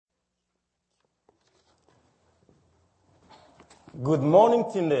Good morning,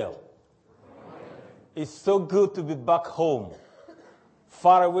 Tyndale. It's so good to be back home,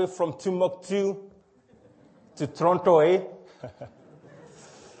 far away from Timbuktu to Toronto, eh?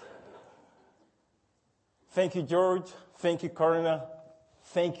 Thank you, George. Thank you, Karina.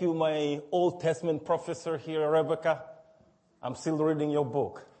 Thank you, my Old Testament professor here, Rebecca. I'm still reading your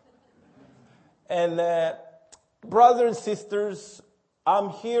book. And brothers and sisters, I'm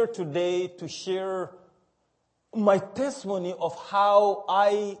here today to share my testimony of how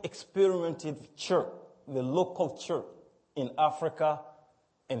I experimented church, the local church in Africa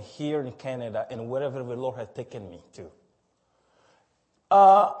and here in Canada and wherever the Lord has taken me to.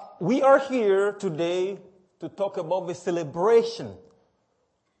 We are here today to talk about the celebration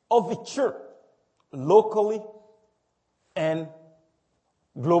of the church locally and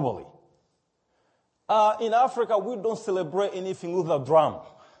globally. In Africa, we don't celebrate anything with a drum.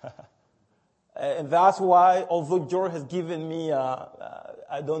 And that's why, although George has given me,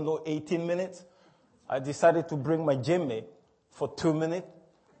 18 minutes, I decided to bring my djembe for 2 minutes,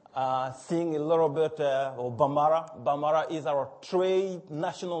 sing a little bit of Bambara. Bambara is our trade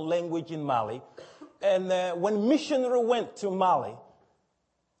national language in Mali. And when missionaries went to Mali,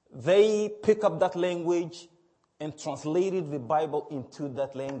 they picked up that language and translated the Bible into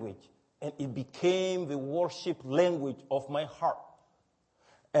that language. And it became the worship language of my heart.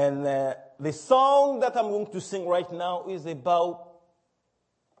 And the song that I'm going to sing right now is about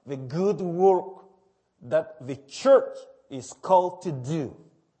the good work that the church is called to do.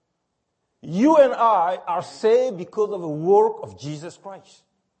 You and I are saved because of the work of Jesus Christ.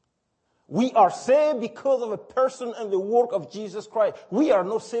 We are saved because of the person and the work of Jesus Christ. We are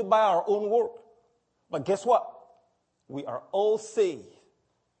not saved by our own work. But guess what? We are all saved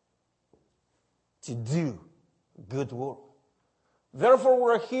to do good work. Therefore,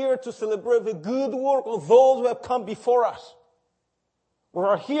 we're here to celebrate the good work of those who have come before us.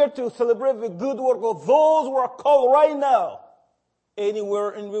 We're here to celebrate the good work of those who are called right now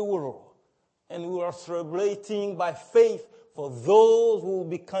anywhere in the world. And we are celebrating by faith for those who will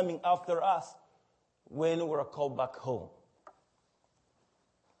be coming after us when we're called back home.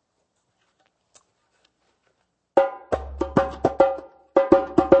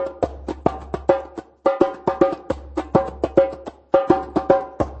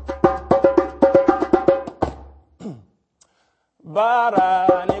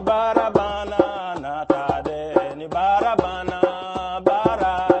 Bara ni bara bana nata de ni bara bana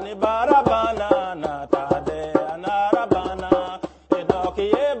bara ni bara bana nata de anara bana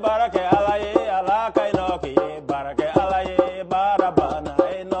enoki ye barake alaye alaka enoki ye barake alaye bara bana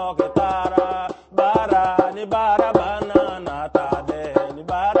enoki tara bara ni bara bana nata de ni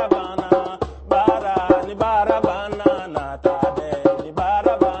bara bana bara ni bara bana nata de ni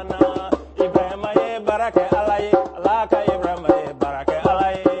bara bana Ibrahim ye barake alaye alaka Ibrahim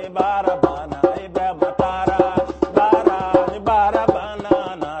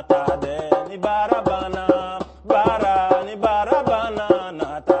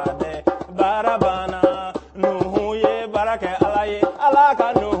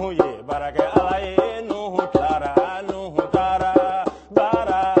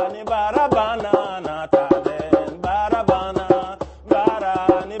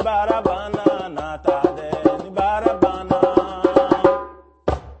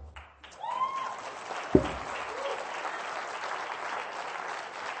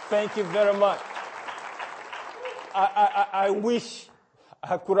Thank you very much. I wish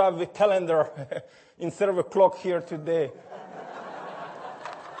I could have a calendar instead of a clock here today.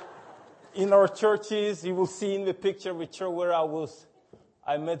 In our churches, you will see in the picture of the church where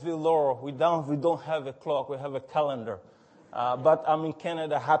I met with Laura. We don't have a clock, we have a calendar. But I'm in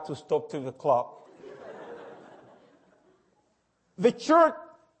Canada, I had to stop to the clock. The church,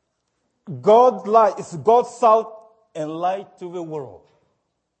 God's light, is God's salt and light to the world.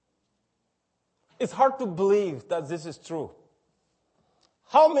 It's hard to believe that this is true.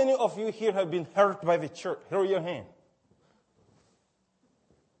 How many of you here have been hurt by the church? Raise your hand.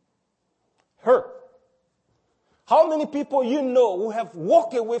 Hurt. How many people you know who have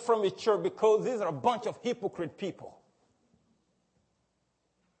walked away from the church because these are a bunch of hypocrite people?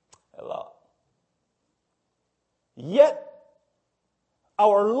 A lot. Yet,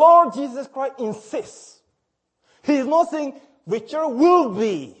 our Lord Jesus Christ insists. He is not saying the church will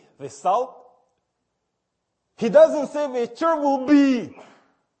be the salt. He doesn't say the church will be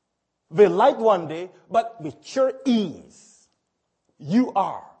the light one day, but the church is. You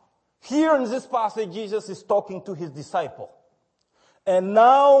are. Here in this passage, Jesus is talking to his disciple. And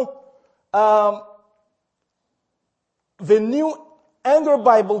now, the New Anglo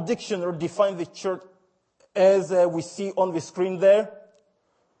Bible Dictionary defines the church as we see on the screen there.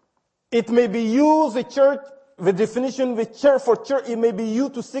 It may be used, the definition for church, it may be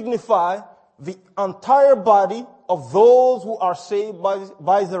used to signify the entire body of those who are saved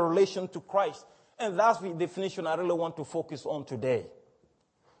by the relation to Christ. And that's the definition I really want to focus on today.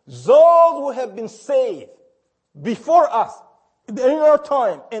 Those who have been saved before us, in our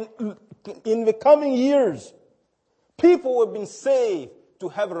time, and in the coming years, people who have been saved to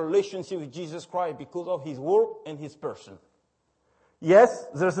have a relationship with Jesus Christ because of His work and His person. Yes,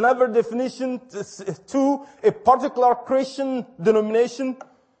 there's another definition to a particular Christian denomination,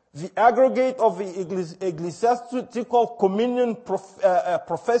 the aggregate of the ecclesiastical communion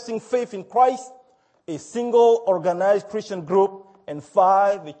professing faith in Christ, a single organized Christian group, and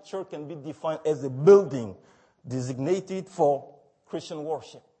 5, the church can be defined as a building designated for Christian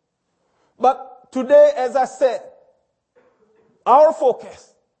worship. But today, as I said, our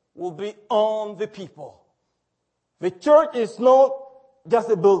focus will be on the people. The church is not just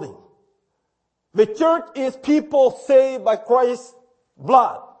a building. The church is people saved by Christ's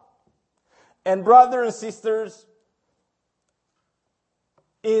blood. And brothers and sisters,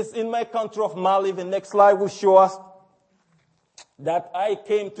 is in my country of Mali. The next slide will show us that I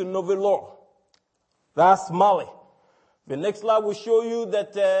came to Nouhoum. That's Mali. The next slide will show you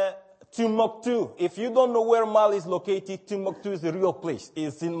that Timbuktu. If you don't know where Mali is located, Timbuktu is the real place.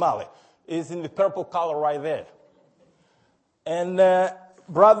 It's in Mali. It's in the purple color right there. And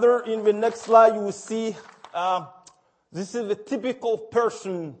brother, in the next slide you will see this is the typical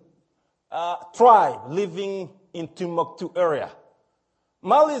person tribe living in Timbuktu area.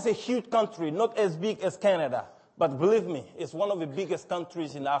 Mali is a huge country, not as big as Canada, but believe me, it's one of the biggest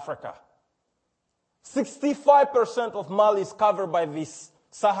countries in Africa. 65% of Mali is covered by this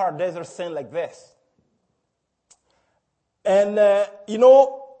Sahara Desert sand like this. And,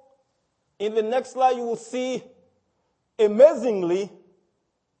 in the next slide you will see, amazingly,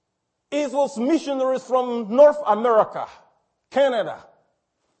 it was missionaries from North America, Canada,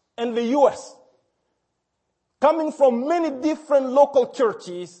 and the U.S., coming from many different local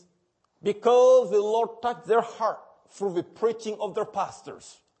churches because the Lord touched their heart through the preaching of their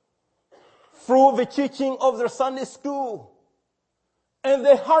pastors, through the teaching of their Sunday school. And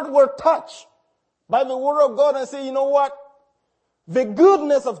their heart were touched by the Word of God and say, you know what? The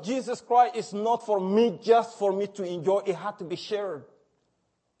goodness of Jesus Christ is not for me, just for me to enjoy. It had to be shared,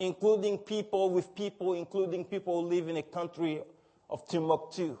 including people who live in a country of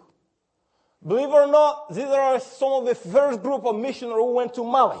Timbuktu. Believe it or not, these are some of the first group of missionaries who went to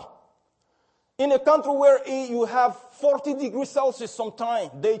Mali. In a country where you have 40 degrees Celsius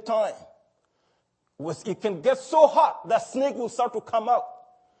sometime, daytime. It can get so hot that snake will start to come out.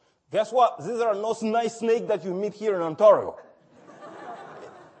 Guess what? These are not nice snakes that you meet here in Ontario.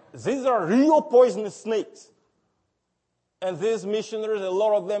 These are real poisonous snakes. And these missionaries, a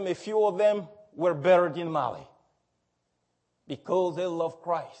lot of them, a few of them, were buried in Mali because they love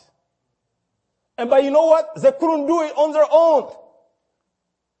Christ. But you know what? They couldn't do it on their own.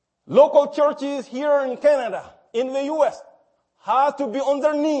 Local churches here in Canada, in the U.S., had to be on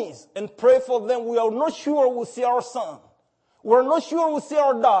their knees and pray for them. We are not sure we'll see our son. We are not sure we'll see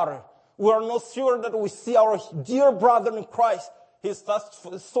our daughter. We are not sure that we see our dear brother in Christ. He's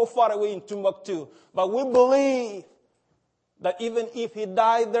so far away in Timbuktu. But we believe that even if he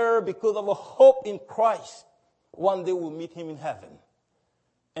died there because of a hope in Christ, one day we'll meet him in heaven.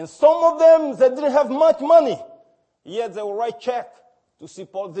 And some of them, they didn't have much money, yet they will write check to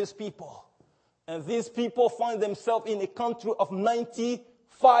support these people. And these people find themselves in a country of 95%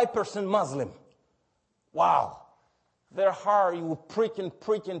 Muslim. Wow. Their heart, you will preach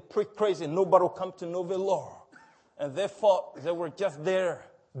crazy. Nobody will come to know the Lord. And they thought they were just there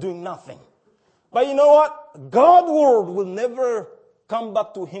doing nothing. But you know what? God's word will never come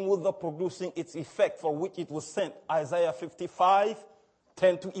back to him without producing its effect for which it was sent. Isaiah 55,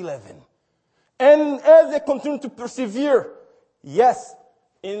 10 to 11. And as they continue to persevere, yes,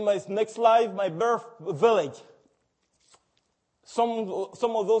 in my next life, my birth village, some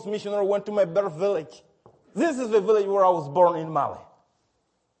of those missionaries went to my birth village. This is the village where I was born in Mali.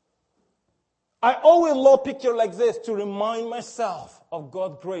 I always love pictures like this to remind myself of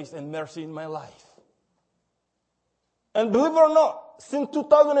God's grace and mercy in my life. And believe it or not, since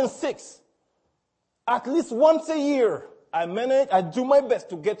 2006, at least once a year, I do my best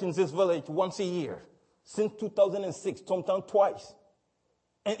to get in this village once a year. Since 2006, sometimes twice.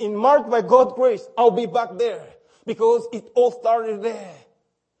 And in March, by God's grace, I'll be back there. Because it all started there.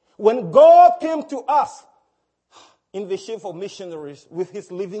 When God came to us in the shape of missionaries with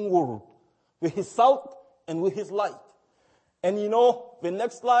his living word, with his salt and with his light. And you know, the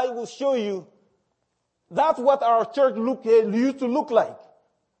next slide will show you That's what our church used to look like.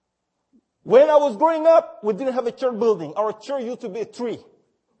 When I was growing up, we didn't have a church building. Our church used to be a tree.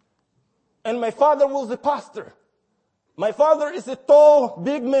 And my father was the pastor. My father is a tall,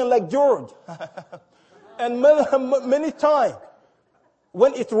 big man like George. And many times,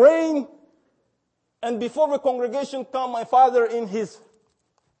 when it rained, and before the congregation come, my father in his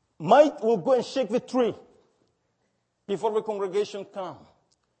might will go and shake the tree before the congregation come.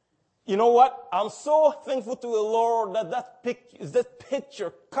 You know what? I'm so thankful to the Lord that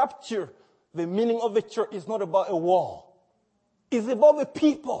picture capture the meaning of the church. Is not about a wall. It's about the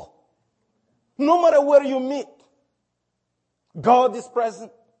people. No matter where you meet, God is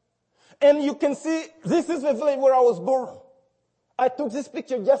present. And you can see, this is the village where I was born. I took this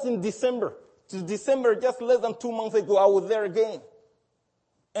picture just in December. To December, just less than 2 months ago, I was there again.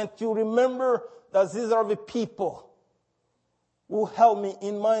 And to remember that these are the people who held me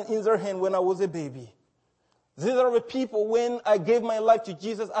in their hand when I was a baby. These are the people when I gave my life to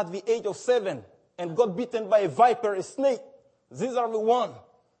Jesus at the age of 7 and got bitten by a viper, a snake. These are the ones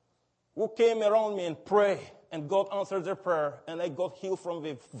who came around me and prayed, and God answered their prayer, and I got healed from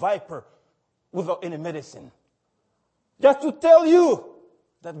the viper without any medicine. Just to tell you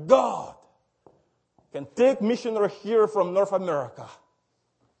that God can take missionaries here from North America,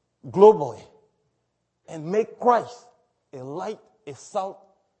 globally, and make Christ a light, a salt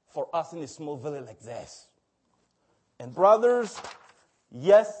for us in a small village like this. And brothers,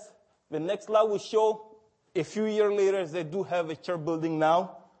 yes, the next slide will show a few years later they do have a church building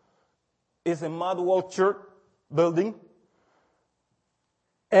now. It's a mud wall church building.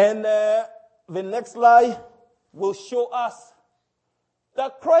 And the next slide will show us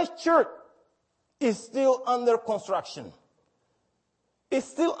that Christ Church is still under construction. It's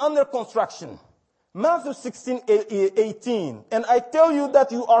still under construction. Matthew 16:18. And I tell you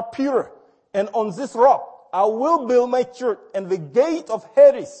that you are pure, and on this rock I will build my church, and the gate of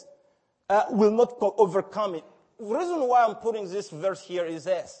Hades will not overcome it. The reason why I'm putting this verse here is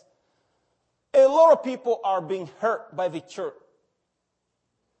this. A lot of people are being hurt by the church.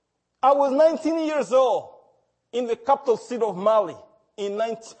 I was 19 years old in the capital city of Mali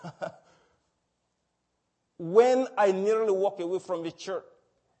when I nearly walked away from the church.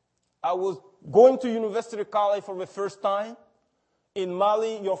 I was going to University College for the first time. In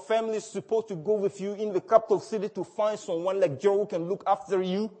Mali, your family is supposed to go with you in the capital city to find someone like Joe who can look after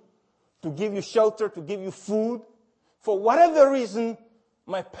you, to give you shelter, to give you food. For whatever reason,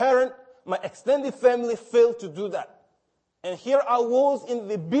 my extended family failed to do that. And here I was in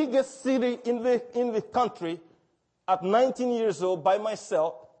the biggest city in the country at 19 years old by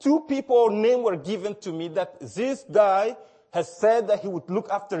myself. 2 people's names were given to me that this guy has said that he would look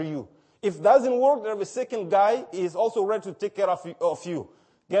after you. If it doesn't work, there's a second guy. He is also ready to take care of you.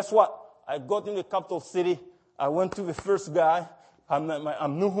 Guess what? I got in the capital city. I went to the first guy. I'm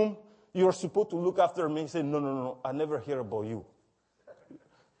Nouhoum. You're supposed to look after me. He said, no. I never hear about you.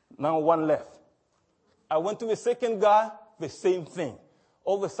 Now 1 left. I went to the second guy. The same thing.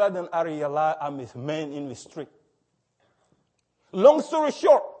 All of a sudden, I realized I'm a man in the street. Long story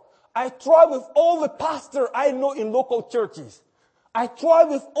short, I tried with all the pastors I know in local churches. I tried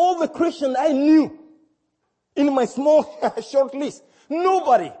with all the Christians I knew in my small, short list.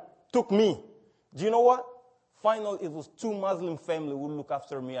 Nobody took me. Do you know what? Finally, it was 2 Muslim families who looked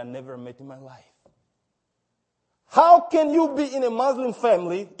after me I never met in my life. How can you be in a Muslim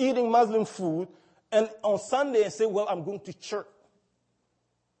family, eating Muslim food, and on Sunday and say, well, I'm going to church?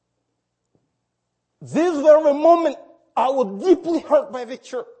 This very moment, I was deeply hurt by the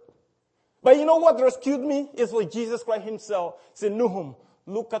church. But you know what rescued me? Is what Jesus Christ himself said, Nouhoum,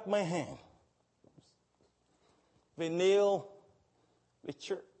 look at my hand. They nail the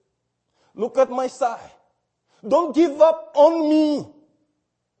church. Look at my side. Don't give up on me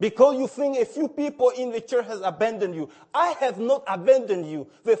because you think a few people in the church has abandoned you. I have not abandoned you.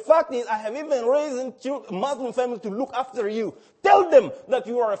 The fact is I have even raised a Muslim family to look after you. Tell them that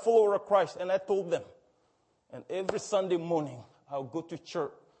you are a follower of Christ. And I told them. And every Sunday morning, I'll go to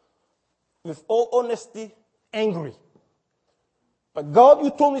church with all honesty, angry. But God,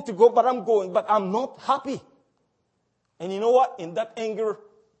 you told me to go, but I'm going. But I'm not happy. And you know what? In that anger,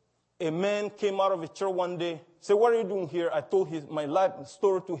 a man came out of the church one day, said, what are you doing here? I told my life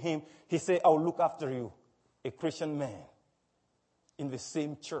story to him. He said, I'll look after you. A Christian man in the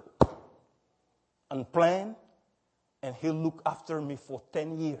same church. Unplanned, and he'll look after me for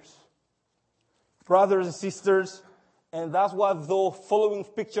 10 years. Brothers and sisters, and that's why the following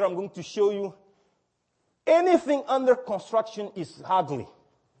picture I'm going to show you, anything under construction is ugly.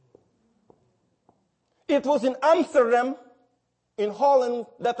 It was in Amsterdam, in Holland,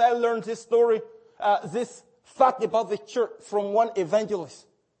 that I learned this story. this fact about the church from one evangelist.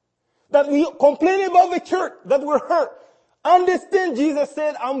 That we complain about the church, that we're hurt. Understand, Jesus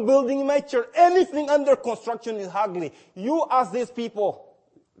said, I'm building my church. Anything under construction is ugly. You ask these people,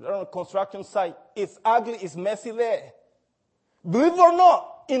 they're on a construction site. It's ugly, it's messy there. Believe it or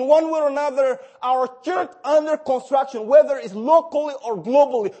not, in one way or another, our church under construction, whether it's locally or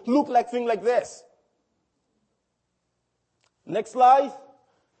globally, look like things like this. Next slide.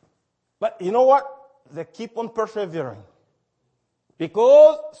 But you know what? They keep on persevering.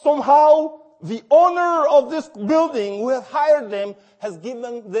 Because somehow the owner of this building who has hired them has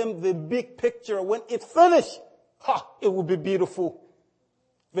given them the big picture. When it's finished, it will be beautiful.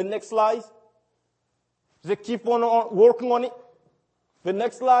 The next slide. They keep on working on it. The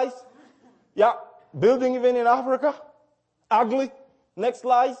next slide. Yeah, building even in Africa. Ugly. Next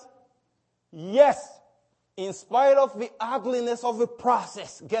slide. Yes, in spite of the ugliness of the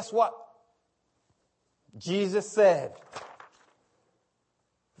process, guess what? Jesus said,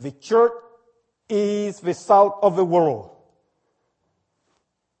 the church is the salt of the world.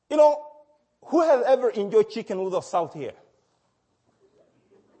 You know, who has ever enjoyed chicken with salt here?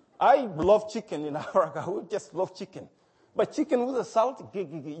 I love chicken in Africa. We just love chicken. But chicken with salt,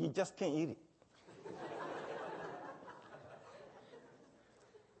 you just can't eat it.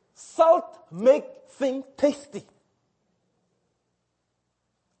 Salt makes things tasty.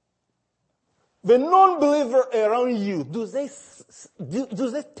 The non-believer around you, do they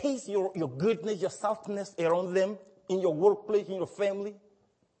taste your goodness, your saltiness around them, in your workplace, in your family?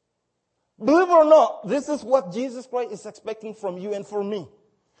 Believe it or not, this is what Jesus Christ is expecting from you and from me.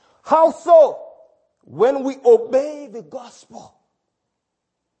 How so? When we obey the gospel.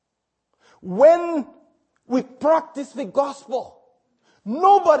 When we practice the gospel.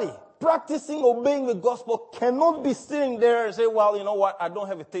 Nobody practicing obeying the gospel cannot be sitting there and say, well, you know what, I don't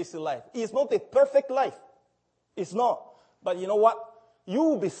have a tasty life. It's not a perfect life. It's not. But you know what? You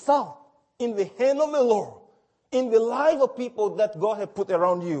will be salt in the hand of the Lord, in the life of people that God has put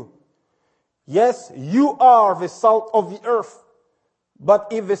around you. Yes, you are the salt of the earth. But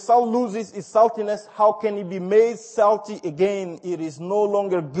if the salt loses its saltiness, how can it be made salty again? It is no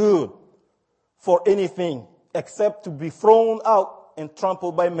longer good for anything except to be thrown out and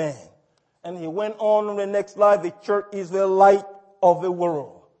trampled by man. And he went on in the next slide, the church is the light of the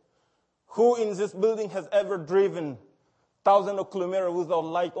world. Who in this building has ever driven thousands of kilometers without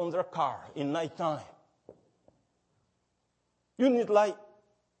light on their car in nighttime? You need light.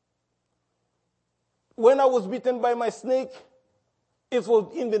 When I was bitten by my snake, it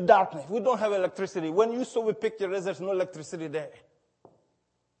was in the darkness. We don't have electricity. When you saw the picture, there's no electricity there.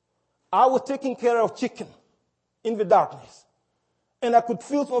 I was taking care of chicken in the darkness. And I could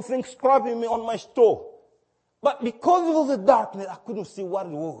feel something scratching me on my stove. But because it was the darkness, I couldn't see what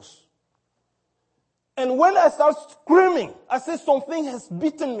it was. And when I started screaming, I said, something has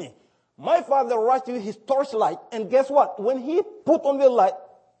bitten me. My father rushed with his torchlight, and guess what? When he put on the light,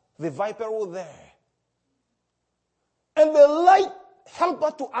 the viper was there. And the light helped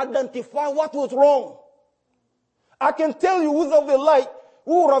us to identify what was wrong. I can tell you without the light,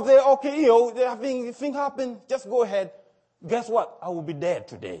 we would have said, okay, the thing happened, just go ahead. Guess what? I will be dead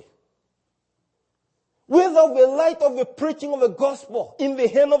today. Without the light of the preaching of the gospel in the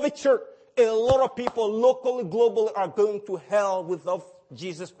hand of the church, a lot of people locally, globally are going to hell without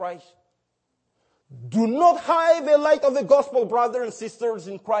Jesus Christ. Do not hide the light of the gospel, brothers and sisters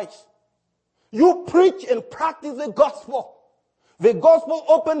in Christ. You preach and practice the gospel. The gospel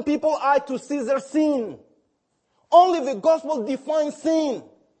opens people's eyes to see their sin. Only the gospel defines sin.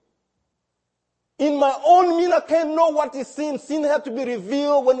 In my own mean, I can't know what is sin. Sin has to be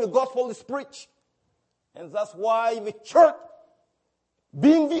revealed when the gospel is preached. And that's why the church,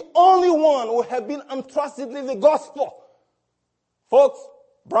 being the only one who have been entrusted with the gospel. Folks,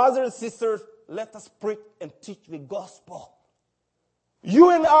 brothers and sisters, let us preach and teach the gospel.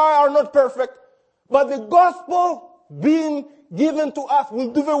 You and I are not perfect, but the gospel being given to us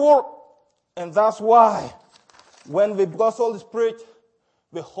will do the work. And that's why when the gospel is preached,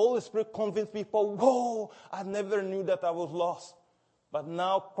 the Holy Spirit convinces people, whoa, I never knew that I was lost. But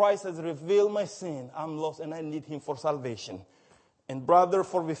now Christ has revealed my sin. I'm lost and I need him for salvation. And brother,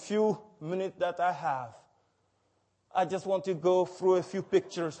 for the few minutes that I have, I just want to go through a few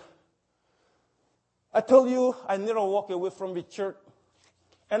pictures. I told you I never walk away from the church.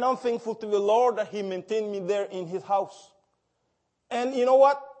 And I'm thankful to the Lord that he maintained me there in his house. And you know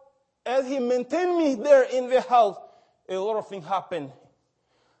what? As he maintained me there in the house, a lot of things happened.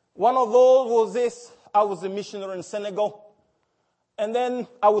 One of those was this. I was a missionary in Senegal. And then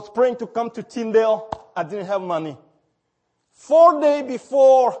I was praying to come to Tyndale. I didn't have money. 4 days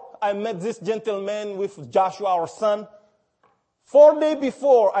before I met this gentleman with Joshua, our son. 4 days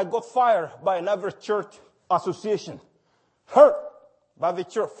before, I got fired by another church association. Hurt by the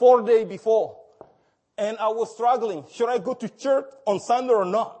church 4 days before. And I was struggling. Should I go to church on Sunday or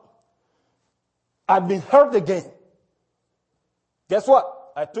not? I've been hurt again. Guess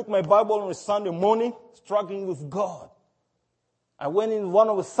what? I took my Bible on a Sunday morning, struggling with God. I went in one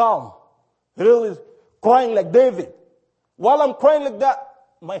of the Psalms, really crying like David. While I'm crying like that,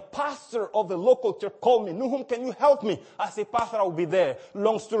 my pastor of the local church called me. Nouhoum, can you help me? I said, Pastor, I will be there.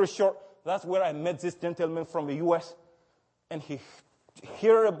 Long story short, that's where I met this gentleman from the U.S. And he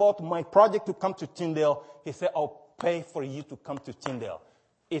heard about my project to come to Tyndale. He said, I'll pay for you to come to Tyndale.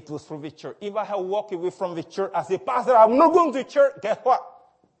 It was from the church. If I had walked away from the church, I said, Pastor, I'm not going to church. Guess what?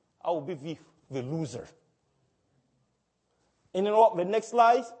 I will be the loser. And you know what? The next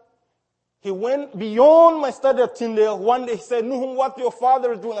slide, he went beyond my study at Tyndale. One day he said, Nouhoum, what your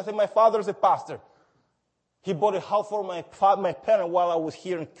father is doing? I said, my father is a pastor. He bought a house for my parents while I was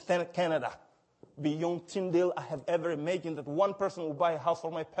here in Canada. Beyond Tyndale, I have ever imagined that one person would buy a house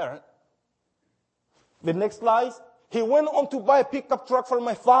for my parents. The next slide, he went on to buy a pickup truck for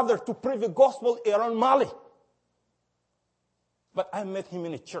my father to preach the gospel around Mali. But I met him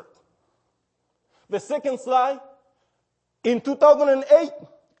in a church. The second slide, in 2008,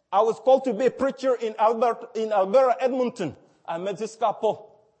 I was called to be a preacher in Alberta, Edmonton. I met this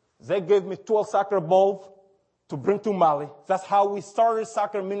couple. They gave me 12 soccer balls to bring to Mali. That's how we started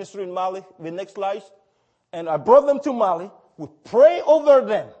soccer ministry in Mali. The next slide. And I brought them to Mali. We pray over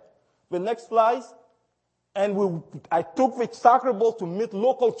them. The next slide. And I took the soccer ball to meet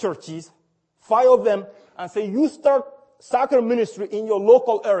local churches, 5 of them, and say, you start soccer ministry in your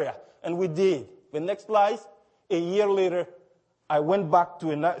local area. And we did. The next slide. A year later, I went back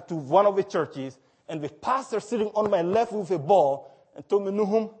to one of the churches, and the pastor sitting on my left with a ball and told me,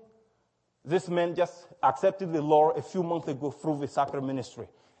 Nouhoum, this man just accepted the Lord a few months ago through the soccer ministry.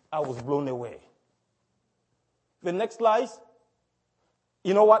 I was blown away. The next slide.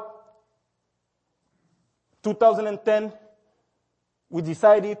 You know what? 2010, we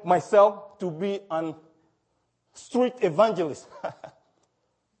decided, myself, to be a street evangelist.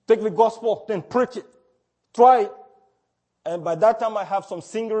 Take the gospel, then preach it. Try it. And by that time, I have some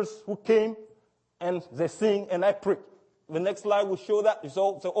singers who came, and they sing, and I preach. The next slide will show that. It's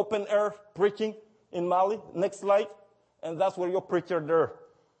all the open air preaching in Mali. Next slide. And that's where your preacher there.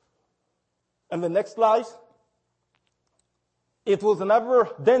 And the next slide. It was another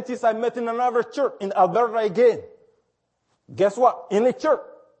dentist I met in another church in Alberta again. Guess what? In a church.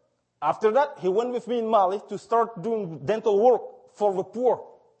 After that, he went with me in Mali to start doing dental work for the poor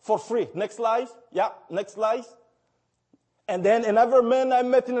for free. Next slide. Yeah, next slide. And then another man I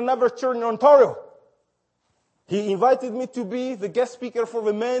met in another church in Ontario. He invited me to be the guest speaker for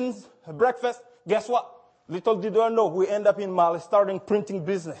the men's breakfast. Guess what? Little did I know, we end up in Mali starting printing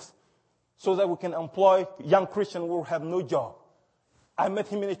business so that we can employ young Christians who have no job. I met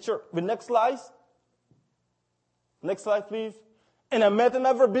him in a church. The next slide. Next slide, please. And I met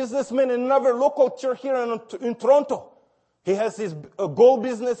another businessman in another local church here in Toronto. He has his gold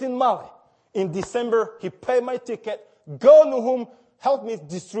business in Mali. In December, he paid my ticket. Go, Nouhoum, help me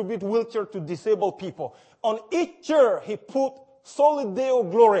distribute wheelchairs to disabled people. On each chair, he put Soli Deo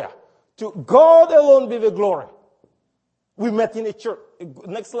Gloria. To God alone be the glory. We met in a church.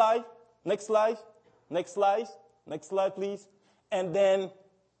 Next slide. Next slide. Next slide. Next slide, please. And then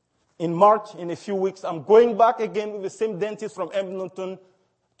in March, in a few weeks, I'm going back again with the same dentist from Edmonton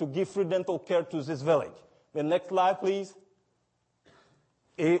to give free dental care to this village. The next slide, please.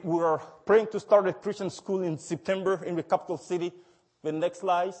 We are praying to start a Christian school in September in the capital city. The next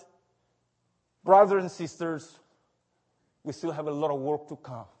slide. Brothers and sisters, we still have a lot of work to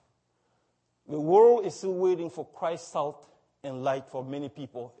come. The world is still waiting for Christ's salt and light for many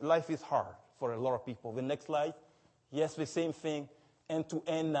people. Life is hard for a lot of people. The next slide. Yes, the same thing. And to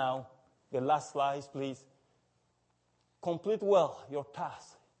end now, the last slide, please. Complete well your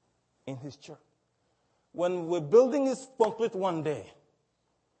task in his church. When the building is complete one day,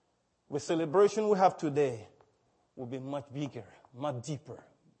 the celebration we have today will be much bigger, much deeper,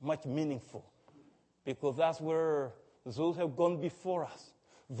 much meaningful. Because that's where those have gone before us.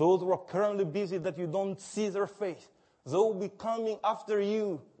 Those who are currently busy that you don't see their face. Those will be coming after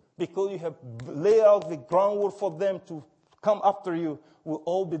you because you have laid out the groundwork for them to come after you. Will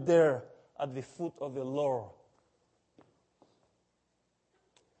all be there at the foot of the Lord.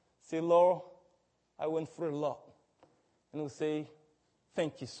 Say, Lord, I went through a lot. And we'll say,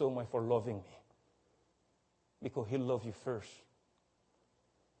 thank you so much for loving me. Because he loved you first.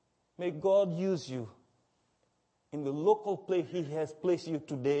 May God use you in the local place He has placed you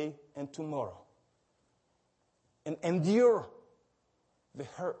today and tomorrow. And endure the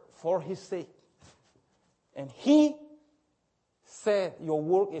hurt for His sake. And He said your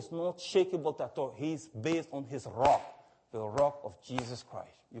work is not shakeable at all. He is based on His rock, the rock of Jesus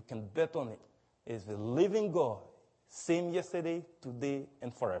Christ. You can bet on it. It is the living God, same yesterday, today,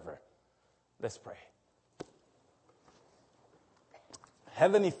 and forever. Let's pray.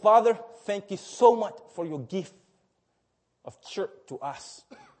 Heavenly Father, thank you so much for your gift of church to us.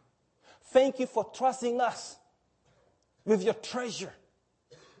 Thank you for trusting us with your treasure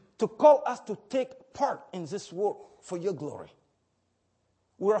to call us to take part in this work for your glory.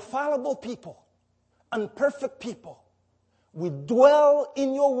 We're fallible people, imperfect people. We dwell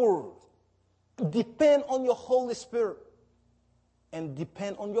in your word, depend on your Holy Spirit, and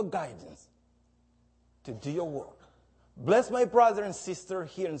depend on your guidance to do your work. Bless my brother and sister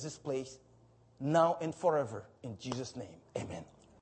here in this place, now and forever. In Jesus' name, amen.